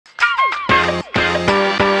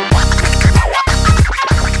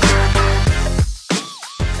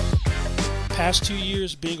past 2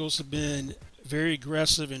 years, Bengals have been very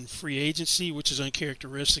aggressive in free agency, which is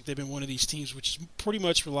uncharacteristic. They've been one of these teams which is pretty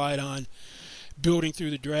much relied on building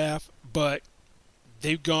through the draft, but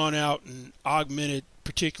they've gone out and augmented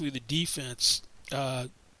particularly the defense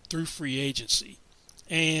through free agency.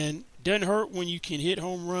 And it doesn't hurt when you can hit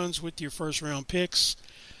home runs with your first-round picks.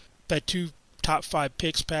 Had 2 top-5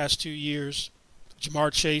 picks past 2 years.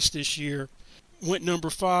 Jamar Chase this year went number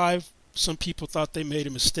 5. Some people thought they made a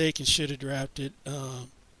mistake and should have drafted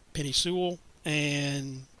Penny Sewell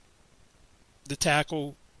and the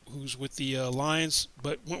tackle who's with the Lions,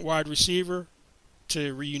 but went wide receiver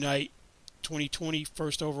to reunite 2020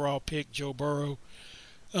 first overall pick Joe Burrow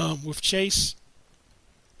with Chase,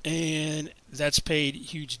 and that's paid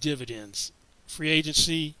huge dividends. Free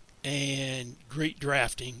agency and great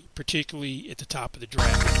drafting, particularly at the top of the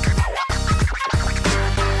draft.